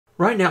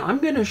Right now, I'm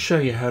going to show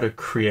you how to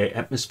create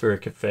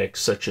atmospheric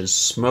effects such as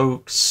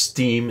smoke,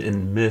 steam,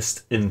 and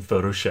mist in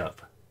Photoshop.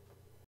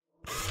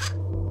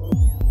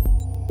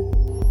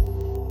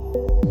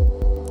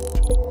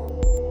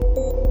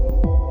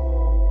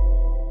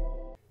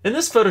 In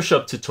this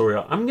Photoshop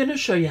tutorial, I'm going to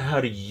show you how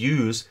to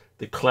use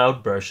the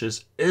cloud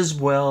brushes as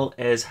well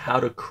as how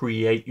to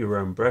create your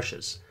own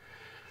brushes.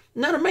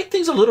 Now, to make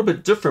things a little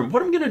bit different,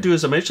 what I'm going to do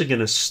is I'm actually going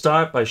to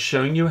start by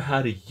showing you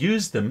how to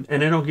use them,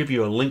 and then I'll give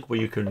you a link where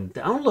you can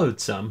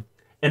download some,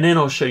 and then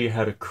I'll show you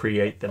how to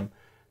create them.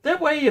 That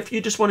way, if you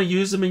just want to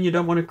use them and you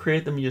don't want to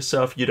create them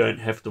yourself, you don't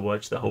have to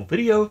watch the whole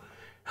video.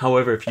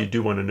 However, if you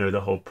do want to know the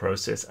whole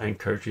process, I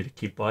encourage you to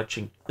keep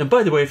watching. And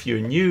by the way, if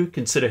you're new,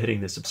 consider hitting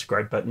the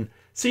subscribe button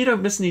so you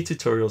don't miss any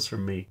tutorials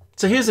from me.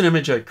 So here's an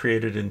image I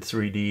created in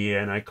 3D,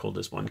 and I call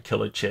this one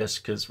Killer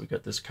Chest because we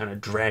got this kind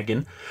of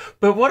dragon.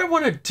 But what I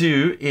want to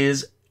do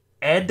is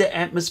add the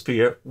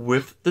atmosphere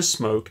with the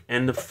smoke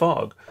and the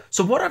fog.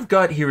 So what I've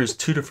got here is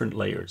two different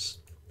layers.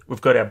 We've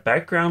got our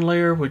background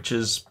layer, which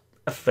is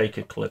a fake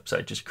eclipse.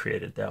 I just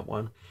created that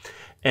one.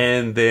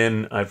 And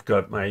then I've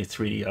got my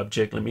 3D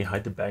object. Let me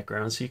hide the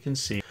background so you can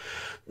see.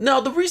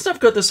 Now, the reason I've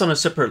got this on a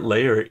separate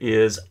layer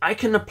is I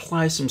can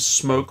apply some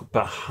smoke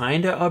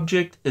behind our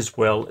object as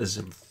well as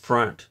in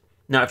front.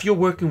 Now, if you're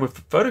working with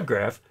a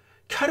photograph,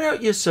 cut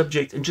out your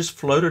subject and just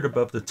float it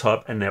above the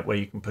top, and that way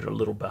you can put it a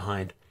little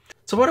behind.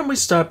 So why don't we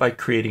start by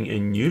creating a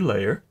new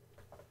layer,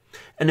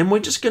 and then we're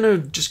just going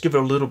to give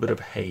it a little bit of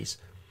haze.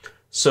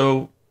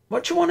 So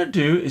what you want to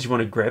do is you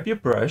want to grab your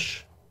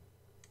brush,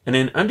 and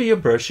then under your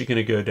brush, you're going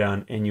to go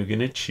down and you're going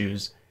to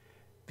choose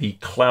the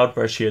cloud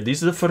brush here.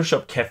 These are the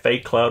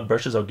photoshopCAFE cloud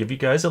brushes. I'll give you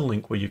guys a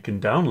link where you can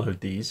download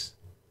these.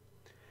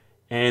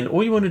 And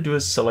all you want to do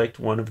is select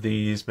one of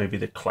these, maybe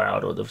the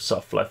cloud or the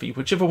soft fluffy,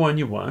 whichever one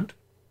you want.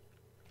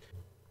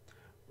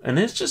 And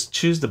let's just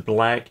choose the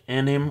black.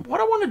 And then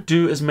what I want to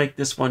do is make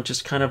this one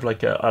just kind of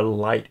like a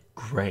light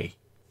gray.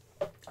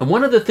 And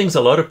one of the things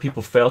a lot of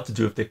people fail to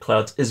do with their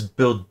clouds is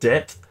build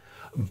depth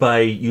by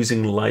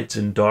using lights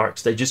and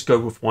darks. They just go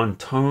with one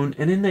tone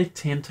and then they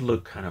tend to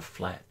look kind of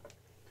flat.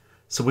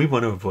 So we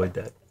want to avoid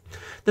that.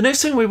 The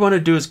next thing we want to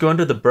do is go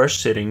under the brush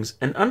settings,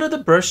 and under the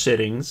brush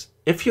settings,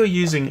 if you're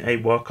using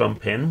a Wacom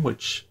pen,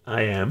 which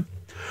I am,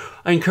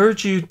 I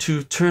encourage you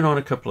to turn on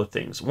a couple of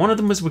things. One of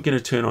them is we're going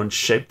to turn on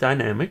shape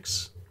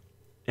dynamics,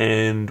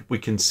 and we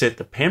can set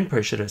the pen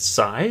pressure to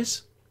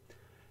size,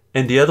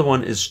 and the other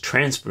one is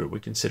transfer. We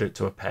can set it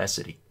to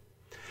opacity.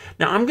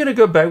 Now I'm going to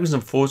go backwards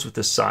and forwards with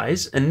the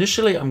size.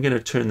 Initially I'm going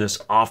to turn this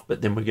off,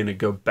 but then we're going to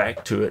go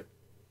back to it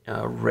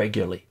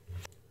regularly.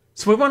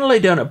 So we want to lay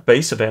down a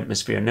base of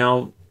atmosphere.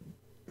 Now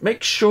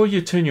make sure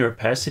you turn your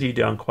opacity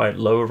down quite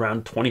low,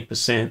 around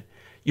 20%.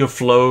 Your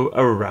flow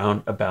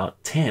around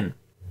about 10.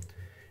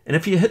 And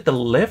if you hit the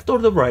left or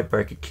the right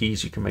bracket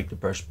keys, you can make the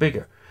brush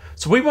bigger.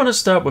 So we want to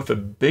start with a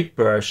big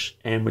brush,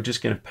 and we're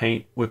just going to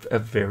paint with a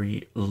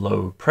very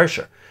low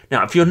pressure.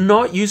 Now if you're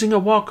not using a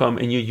Wacom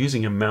and you're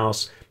using a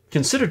mouse,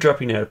 consider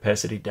dropping that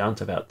opacity down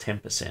to about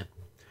 10%.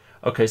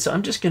 Okay, so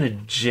I'm just going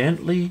to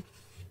gently,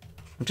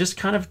 I'm just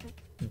kind of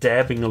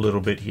dabbing a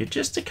little bit here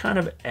just to kind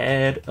of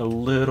add a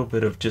little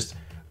bit of just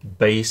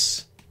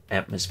base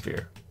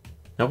atmosphere.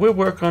 Now we'll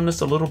work on this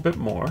a little bit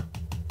more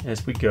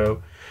as we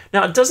go.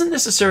 Now it doesn't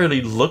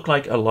necessarily look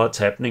like a lot's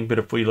happening, but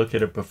if we look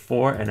at it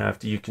before and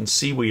after, you can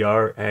see we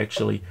are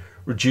actually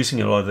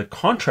reducing a lot of the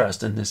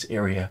contrast in this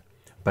area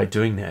by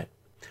doing that.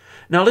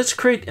 Now let's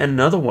create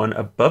another one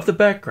above the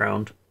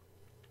background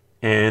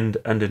and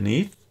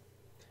underneath,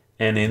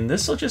 and then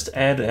this will just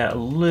add a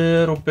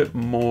little bit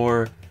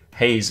more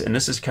haze, and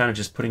this is kind of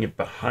just putting it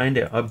behind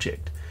our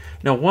object.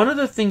 Now one of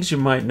the things you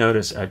might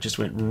notice, I just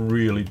went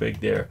really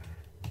big there,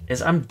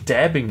 is I'm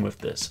dabbing with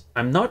this.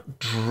 I'm not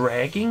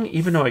dragging,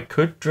 even though I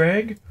could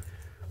drag.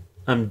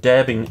 I'm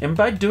dabbing, and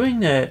by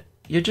doing that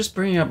you're just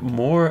bringing up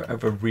more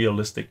of a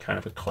realistic kind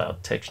of a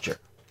cloud texture.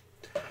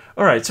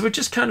 Alright, so we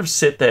just kind of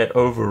set that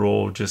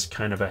overall just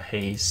kind of a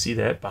haze. See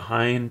that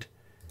behind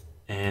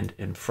and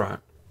in front.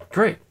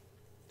 Great.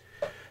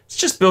 It's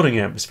just building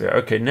atmosphere.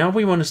 Okay, now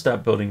we want to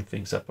start building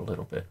things up a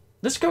little bit.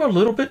 Let's go a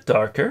little bit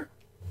darker.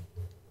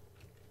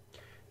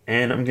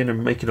 And I'm going to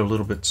make it a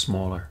little bit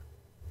smaller.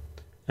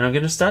 And I'm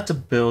going to start to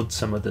build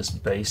some of this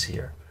base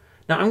here.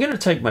 Now I'm going to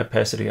take my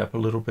opacity up a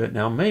little bit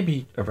now,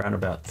 maybe around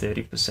about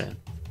 30%.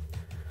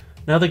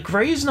 Now the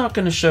gray is not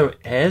going to show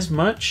as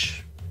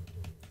much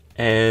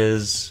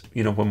as,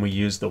 you know, when we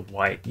use the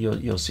white.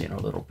 You'll see in a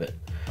little bit.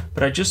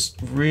 But I just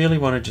really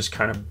want to just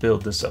kind of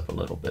build this up a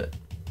little bit.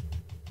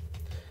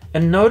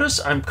 And notice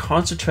I'm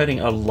concentrating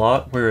a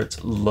lot where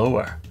it's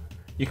lower.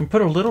 You can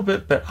put a little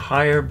bit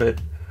higher,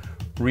 but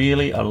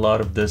really a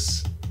lot of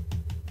this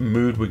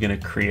mood we're going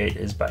to create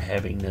is by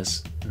having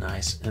this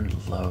nice and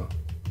low.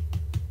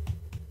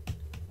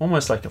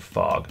 Almost like a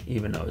fog,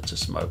 even though it's a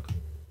smoke.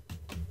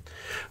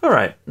 All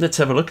right, let's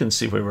have a look and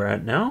see where we're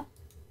at now.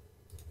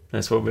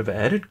 That's what we've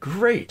added.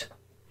 Great.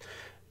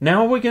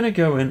 Now we're going to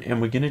go in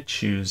and we're going to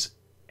choose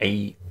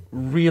a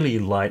really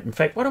light. In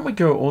fact, why don't we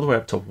go all the way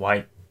up to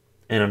white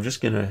And I'm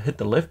just going to hit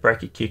the left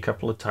bracket key a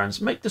couple of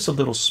times, make this a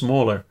little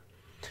smaller.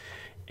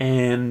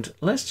 And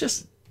let's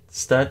just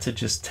start to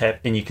just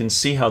tap, and you can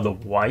see how the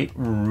white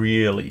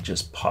really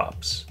just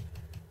pops.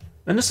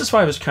 And this is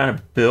why I was kind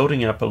of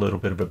building up a little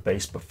bit of a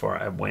base before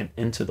I went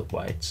into the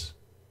whites.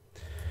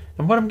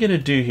 And what I'm going to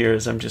do here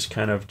is I'm just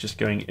kind of just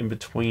going in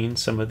between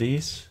some of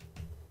these.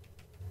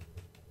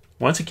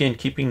 Once again,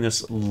 keeping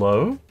this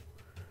low,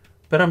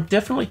 but I'm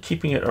definitely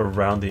keeping it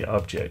around the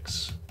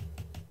objects.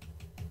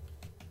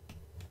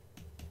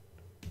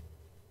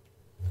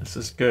 This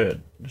is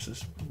good.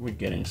 We're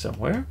getting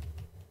somewhere.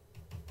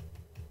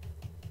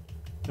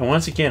 And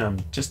once again, I'm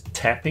just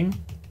tapping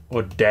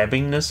or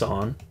dabbing this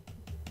on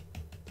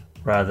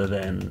rather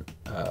than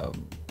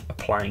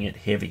applying it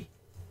heavy.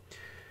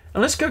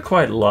 And let's go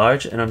quite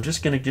large, and I'm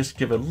just going to just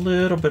give a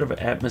little bit of an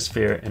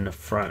atmosphere in the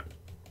front.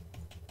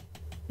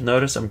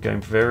 Notice I'm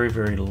going very,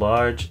 very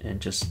large and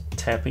just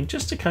tapping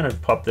just to kind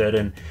of pop that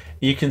in.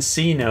 You can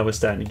see now we're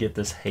starting to get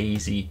this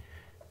hazy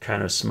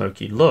kind of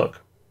smoky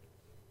look.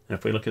 And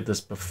if we look at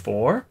this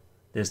before,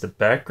 there's the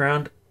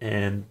background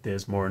and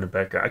there's more in the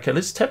background. Okay,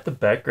 let's tap the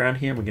background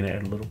here. We're going to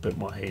add a little bit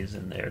more haze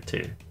in there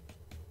too.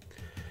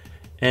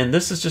 And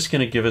this is just going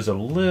to give us a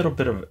little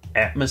bit of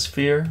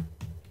atmosphere,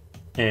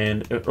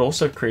 and it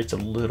also creates a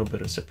little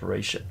bit of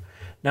separation.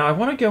 Now I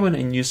want to go in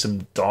and use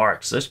some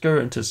darks. Let's go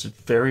into this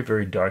very,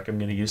 very dark. I'm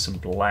going to use some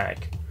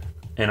black,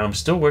 and I'm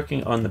still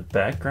working on the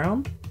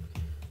background.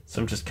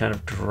 So I'm just kind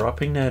of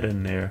dropping that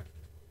in there.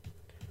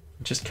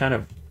 Just kind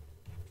of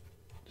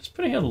just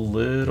putting a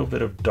little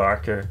bit of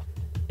darker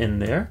in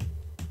there.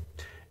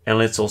 And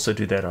let's also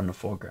do that on the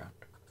foreground.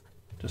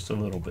 Just a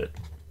little bit.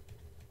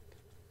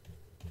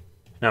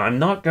 Now I'm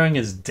not going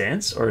as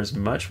dense or as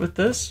much with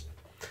this.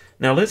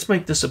 Now let's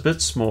make this a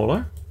bit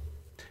smaller.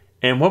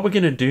 And what we're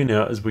going to do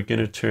now is we're going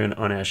to turn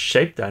on our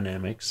shape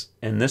dynamics.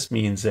 And this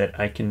means that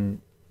I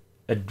can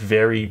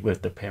vary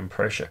with the pen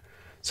pressure.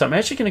 So I'm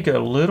actually going to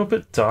go a little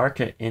bit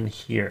darker in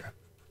here.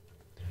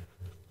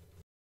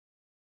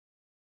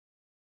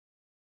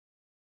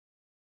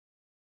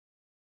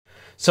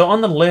 So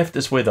on the left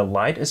is where the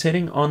light is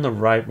hitting. On the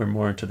right, we're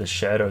more into the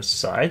shadow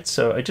side.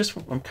 So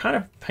I'm kind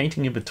of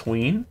painting in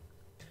between.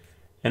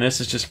 And this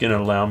is just going to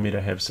allow me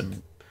to have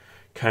some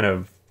kind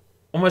of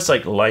almost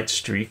like light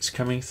streaks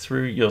coming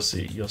through. You'll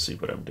see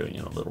what I'm doing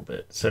in a little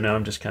bit. So now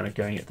I'm just kind of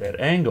going at that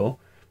angle,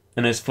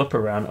 and let's flip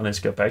around and let's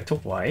go back to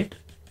white.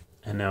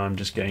 And now I'm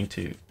just going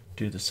to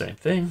do the same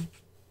thing.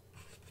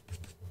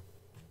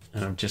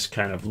 And I'm just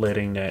kind of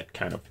letting that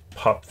kind of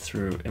pop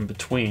through in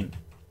between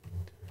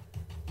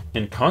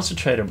and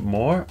concentrate it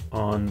more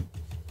on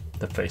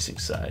the facing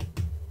side.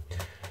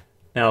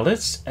 Now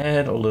let's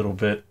add a little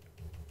bit.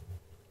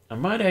 I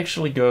might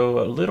actually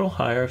go a little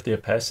higher with the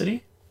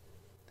opacity.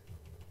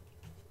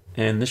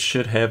 And this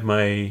should have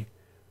my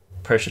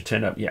pressure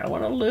turned up. Yeah, I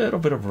want a little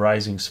bit of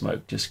rising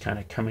smoke just kind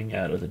of coming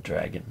out of the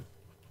dragon.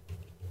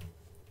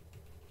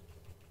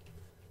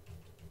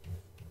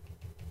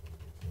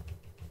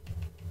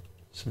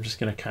 So I'm just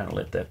going to kind of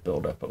let that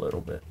build up a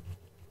little bit.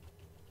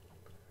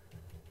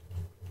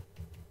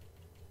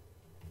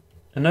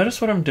 And notice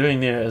what I'm doing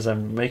there is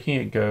I'm making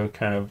it go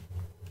kind of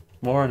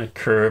more on a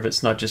curve.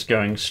 It's not just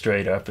going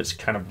straight up, it's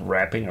kind of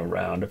wrapping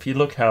around. If you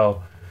look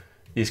how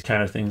these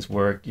kind of things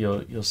work,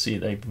 you'll see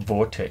they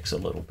vortex a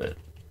little bit.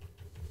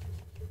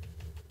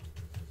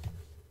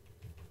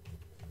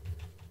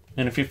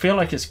 And if you feel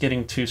like it's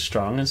getting too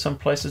strong in some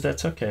places,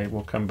 that's okay.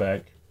 We'll come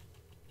back.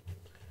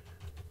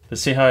 But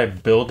see how I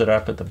build it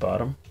up at the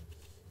bottom?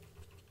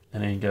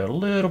 And then you go a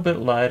little bit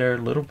lighter, a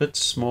little bit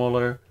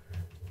smaller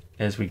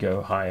as we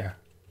go higher.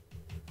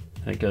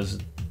 And it goes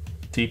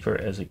deeper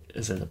as it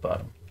is at the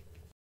bottom.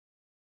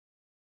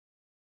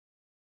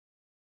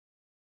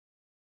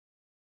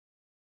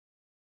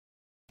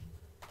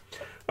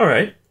 All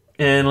right,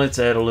 and let's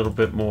add a little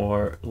bit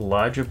more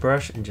larger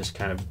brush and just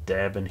kind of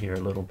dab in here a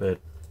little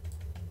bit.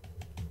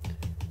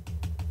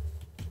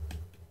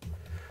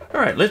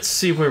 All right, let's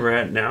see where we're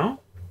at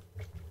now.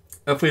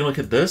 If we look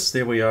at this,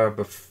 there we are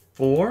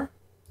before.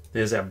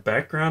 There's our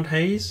background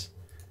haze,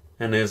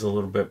 and there's a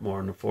little bit more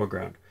in the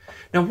foreground.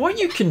 Now, what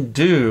you can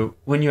do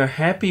when you're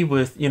happy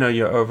with,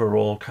 your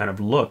overall kind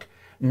of look,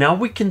 now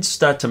we can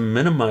start to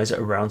minimize it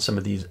around some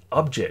of these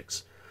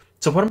objects.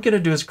 So what I'm going to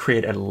do is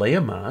create a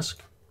layer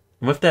mask.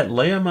 And with that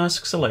layer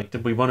mask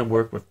selected, we want to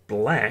work with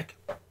black.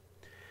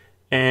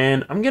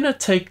 And I'm going to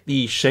take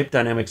the shape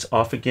dynamics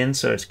off again,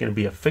 so it's going to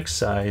be a fixed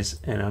size.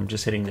 And I'm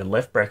just hitting the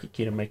left bracket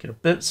key to make it a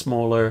bit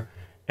smaller.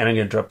 And I'm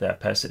going to drop the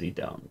opacity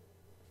down.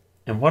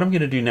 And what I'm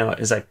going to do now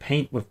is I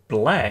paint with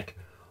black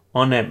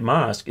on that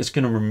mask. It's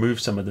going to remove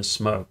some of the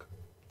smoke.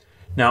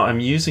 Now I'm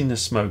using the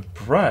smoke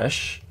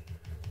brush,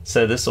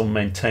 so this will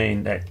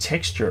maintain that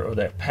texture or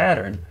that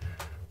pattern.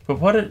 But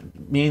what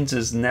it means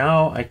is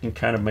now I can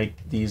kind of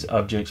make these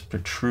objects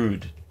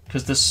protrude,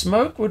 because the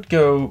smoke would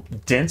go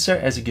denser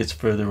as it gets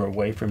further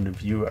away from the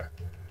viewer.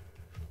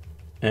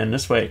 And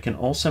this way it can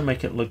also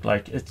make it look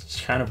like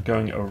it's kind of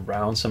going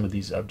around some of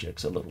these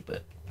objects a little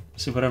bit.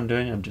 See what I'm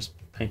doing? I'm just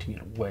painting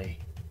it away.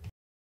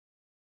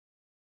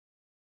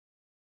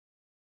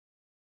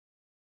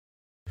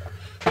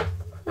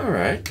 All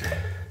right,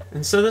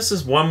 and so this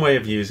is one way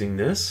of using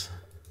this.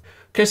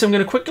 Okay, so I'm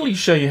going to quickly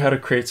show you how to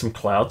create some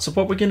clouds. So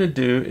what we're going to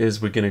do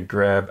is we're going to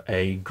grab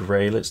a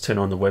gray. Let's turn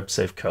on the web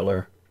safe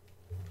color.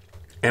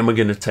 And we're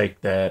going to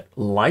take that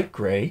light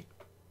gray.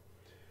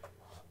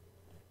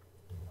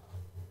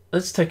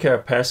 Let's take our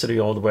opacity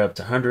all the way up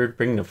to 100.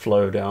 Bring the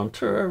flow down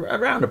to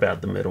around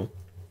about the middle.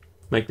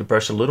 Make the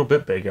brush a little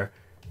bit bigger.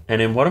 And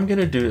then what I'm going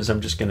to do is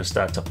I'm just going to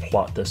start to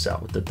plot this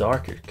out with the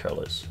darker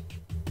colors.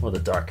 Or the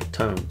darker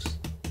tones.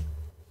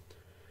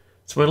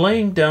 So we're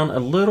laying down a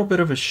little bit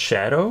of a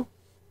shadow.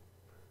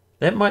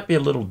 That might be a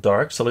little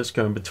dark, so let's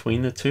go in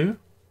between the two.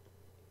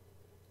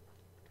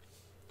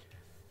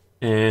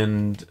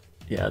 And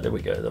yeah, there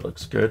we go, that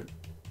looks good.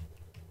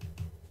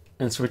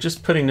 And so we're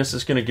just putting this,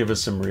 is gonna give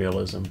us some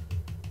realism.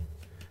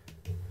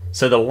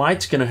 So the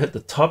light's gonna hit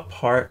the top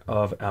part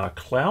of our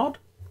cloud.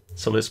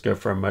 So let's go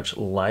for a much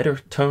lighter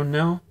tone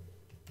now.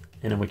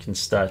 And then we can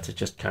start to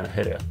just kind of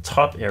hit our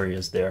top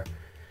areas there.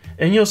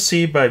 And you'll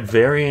see by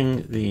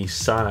varying the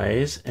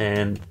size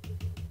and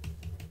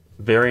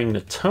varying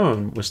the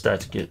tone, we'll start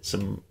to get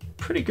some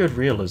pretty good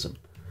realism.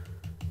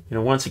 You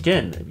know, once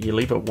again, if you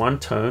leave it one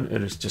tone,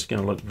 it is just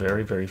going to look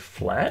very, very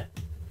flat.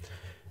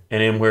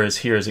 And then whereas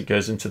here, as it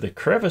goes into the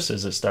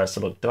crevices, it starts to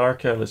look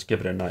darker. Let's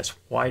give it a nice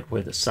white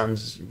where the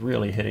sun's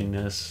really hitting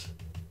this.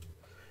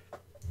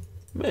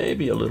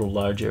 Maybe a little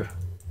larger.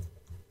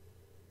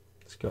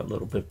 Let's go a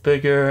little bit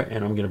bigger,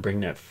 and I'm going to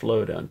bring that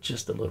flow down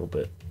just a little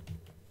bit.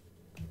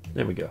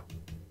 There we go.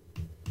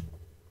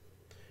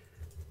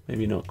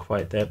 Maybe not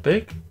quite that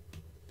big.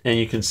 And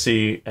you can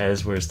see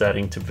as we're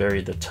starting to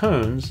vary the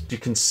tones, you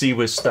can see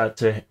we start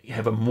to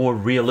have a more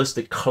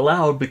realistic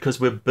cloud because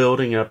we're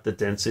building up the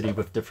density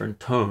with different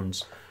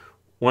tones.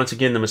 Once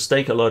again, the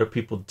mistake a lot of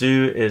people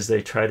do is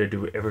they try to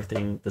do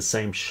everything the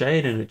same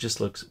shade and it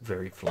just looks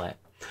very flat.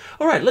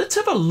 All right, let's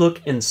have a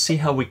look and see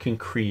how we can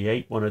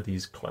create one of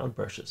these cloud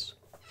brushes.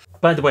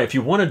 By the way, if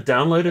you want to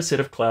download a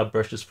set of cloud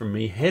brushes from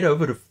me, head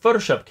over to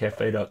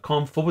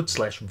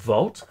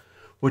photoshopcafe.com/vault.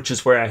 which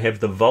is where I have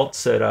the vault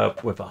set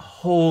up with a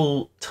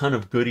whole ton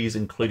of goodies,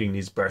 including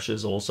these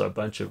brushes, also a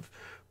bunch of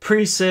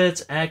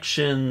presets,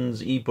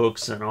 actions,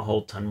 ebooks, and a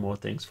whole ton more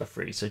things for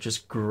free. So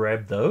just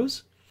grab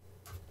those.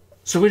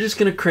 So we're just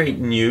going to create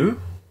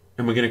new,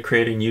 and we're going to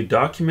create a new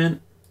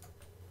document.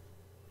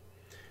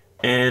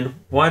 And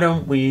why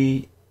don't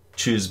we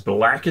choose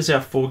black as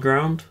our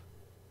foreground?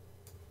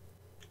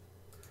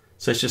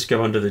 So let's just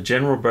go under the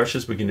general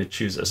brushes. We're going to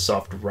choose a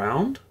soft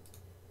round.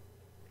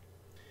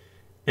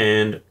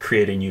 And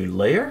create a new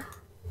layer.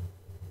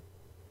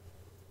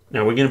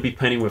 Now we're going to be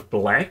painting with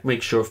black.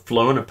 Make sure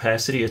flow and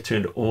opacity are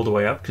turned all the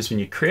way up, because when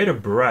you create a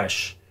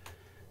brush,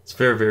 it's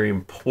very, very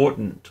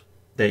important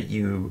that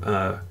you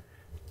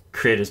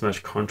create as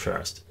much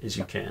contrast as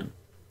you can.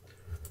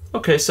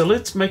 Okay, so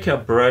let's make our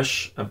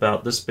brush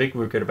about this big.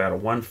 We've got about a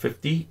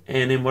 150.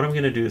 And then what I'm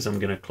going to do is I'm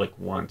going to click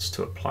once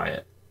to apply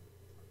it.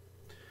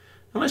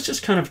 And let's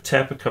just kind of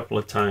tap a couple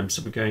of times.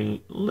 So we're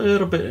going a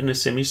little bit in a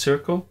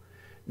semicircle.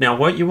 Now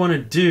what you want to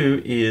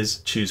do is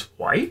choose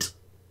white.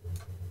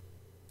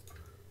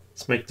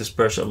 Let's make this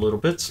brush a little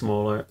bit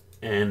smaller.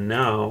 And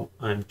now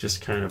I'm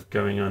just kind of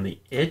going on the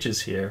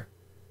edges here.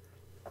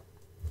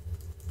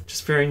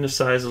 Just varying the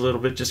size a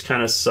little bit, just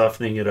kind of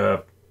softening it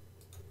up.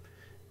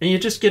 And you're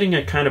just getting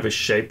a kind of a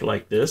shape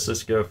like this.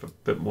 Let's go for a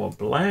bit more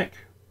black.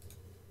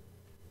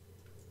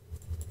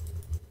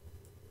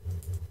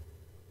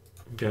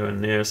 Go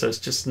in there, so it's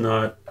just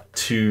not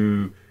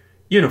too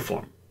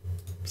uniform.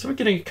 So we're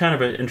getting kind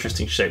of an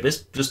interesting shape.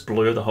 Let's just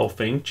blur the whole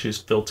thing. Choose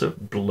filter,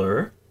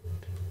 blur.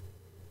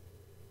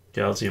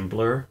 Gaussian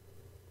blur.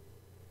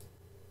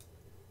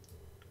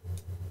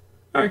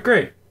 All right,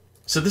 great.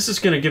 So this is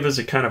going to give us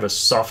a kind of a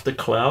softer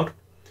cloud.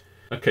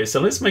 Okay,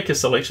 so let's make a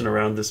selection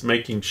around this,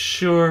 making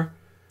sure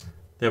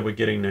that we're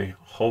getting the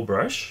whole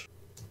brush.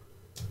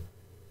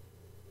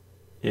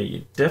 Yeah,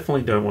 you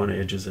definitely don't want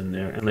edges in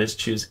there. And let's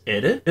choose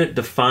edit,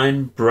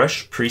 define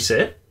brush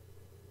preset.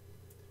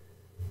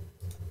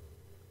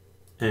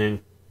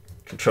 And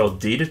Control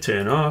D to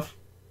turn off.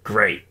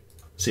 Great.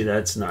 See,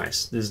 that's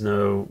nice. There's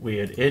no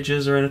weird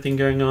edges or anything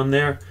going on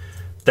there.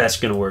 That's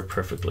going to work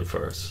perfectly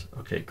for us.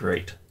 Okay,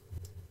 great.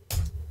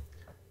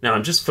 Now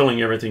I'm just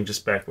filling everything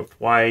just back with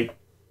white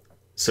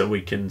so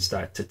we can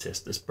start to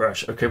test this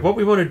brush. Okay, what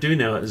we want to do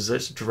now is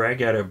let's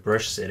drag out our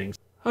brush settings.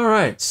 All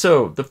right,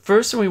 so the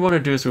first thing we want to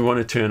do is we want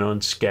to turn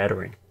on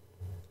scattering.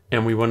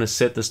 And we want to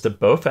set this to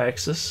both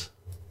axes.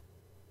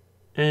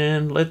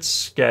 And let's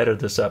scatter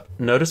this up.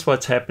 Notice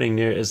what's happening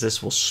there is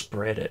this will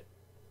spread it.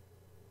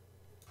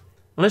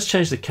 Let's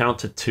change the count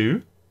to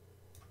 2.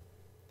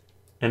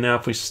 And now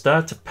if we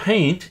start to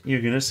paint,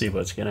 you're going to see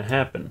what's going to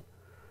happen.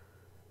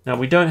 Now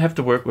we don't have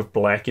to work with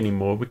black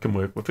anymore. We can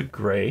work with a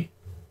gray.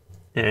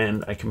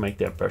 And I can make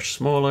that brush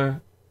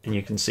smaller. And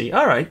you can see,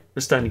 all right,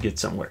 we're starting to get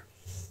somewhere.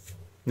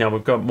 Now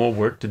we've got more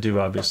work to do,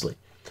 obviously.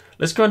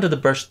 Let's go into the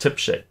brush tip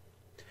shape.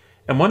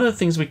 And one of the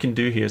things we can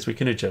do here is we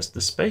can adjust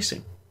the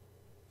spacing.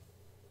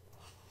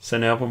 So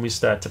now when we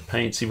start to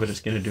paint, see what it's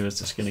going to do is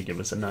it's going to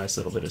give us a nice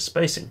little bit of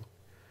spacing.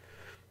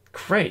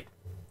 Great.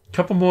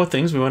 Couple more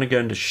things. We want to go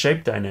into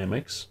shape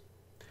dynamics.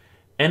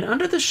 And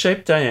under the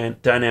shape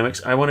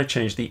dynamics, I want to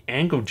change the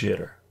angle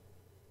jitter.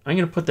 I'm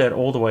going to put that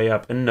all the way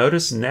up. And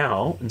notice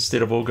now,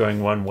 instead of all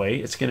going one way,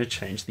 it's going to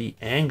change the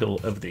angle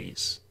of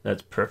these.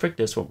 That's perfect.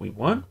 That's what we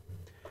want.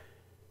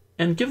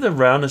 And give the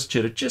roundness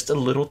jitter just a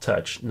little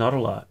touch, not a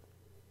lot.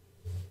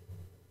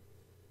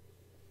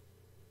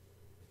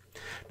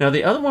 Now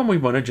the other one we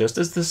want to adjust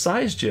is the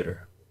size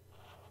jitter.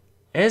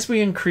 As we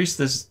increase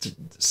this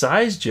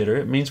size jitter,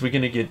 it means we're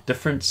going to get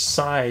different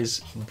size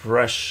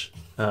brush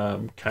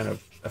kind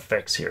of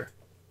effects here.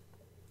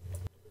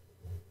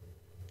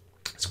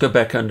 Let's go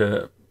back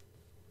under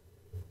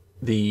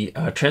the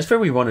transfer.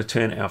 We want to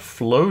turn our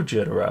flow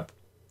jitter up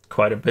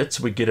quite a bit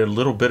so we get a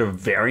little bit of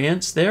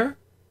variance there.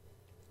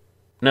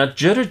 Now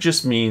jitter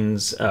just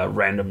means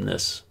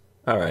randomness.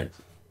 All right.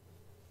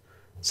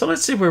 So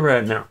let's see where we're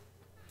at now.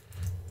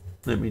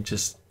 Let me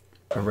just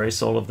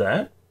erase all of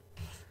that.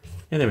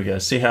 And there we go.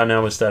 See how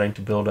now we're starting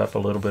to build up a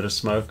little bit of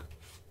smoke.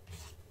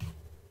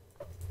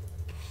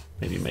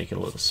 Maybe make it a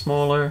little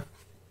smaller.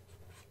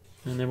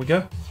 And there we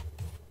go.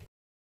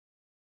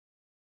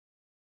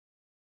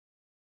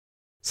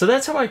 So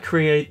that's how I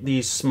create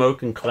these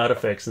smoke and cloud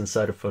effects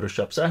inside of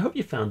Photoshop. So I hope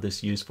you found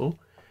this useful.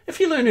 If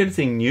you learned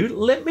anything new,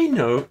 let me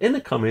know in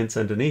the comments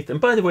underneath.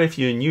 And by the way, if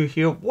you're new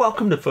here,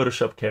 welcome to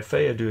Photoshop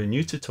Cafe. I do a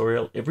new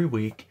tutorial every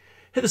week.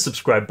 Hit the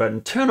subscribe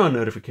button, turn on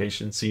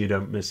notifications so you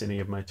don't miss any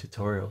of my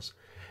tutorials.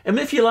 And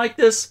if you like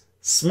this,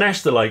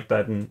 smash the like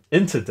button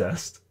into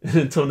dust. And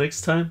until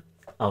next time,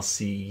 I'll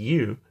see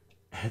you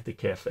at the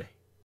cafe.